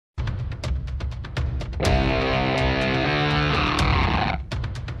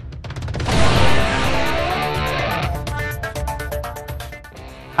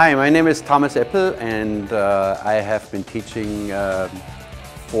Hi, my name is Thomas EPPEL, and I have been teaching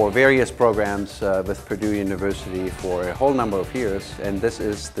for various programs with Purdue University for a whole number of years, and this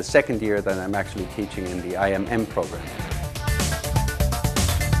is the second year that I'm actually teaching in the IMM program.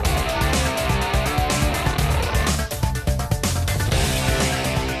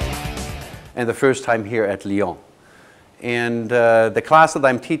 And the first time here at Lyon. And the class that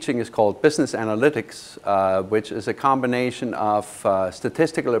I'm teaching is called Business Analytics, which is a combination of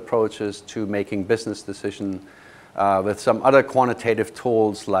statistical approaches to making business decisions with some other quantitative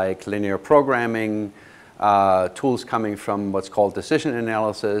tools like linear programming, tools coming from what's called decision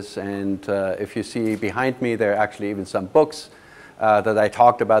analysis. And if you see behind me, there are actually even some books that I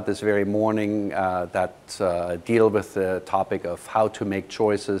talked about this very morning that deal with the topic of how to make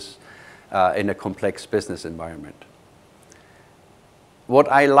choices in a complex business environment. What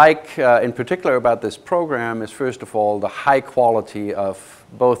I like in particular about this program is, first of all, the high quality of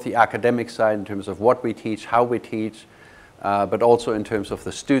both the academic side in terms of what we teach, how we teach, but also in terms of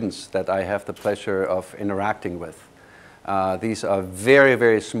the students that I have the pleasure of interacting with. These are very,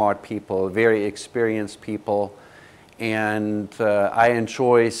 very smart people, very experienced people, and I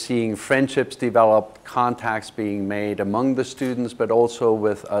enjoy seeing friendships develop, contacts being made among the students, but also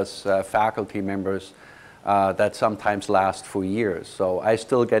with us faculty members that sometimes last for years. So I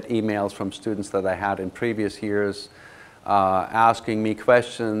still get emails from students that I had in previous years asking me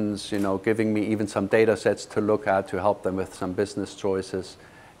questions, giving me even some data sets to look at to help them with some business choices.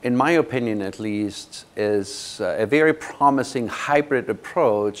 In my opinion, at least, is a very promising hybrid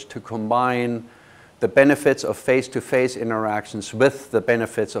approach to combine the benefits of face-to-face interactions with the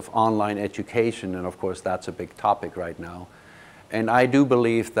benefits of online education, and of course that's a big topic right now. And I do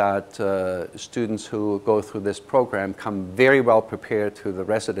believe that students who go through this program come very well prepared to the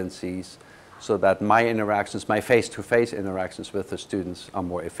residencies so that my interactions, my face-to-face interactions with the students are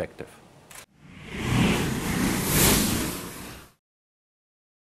more effective.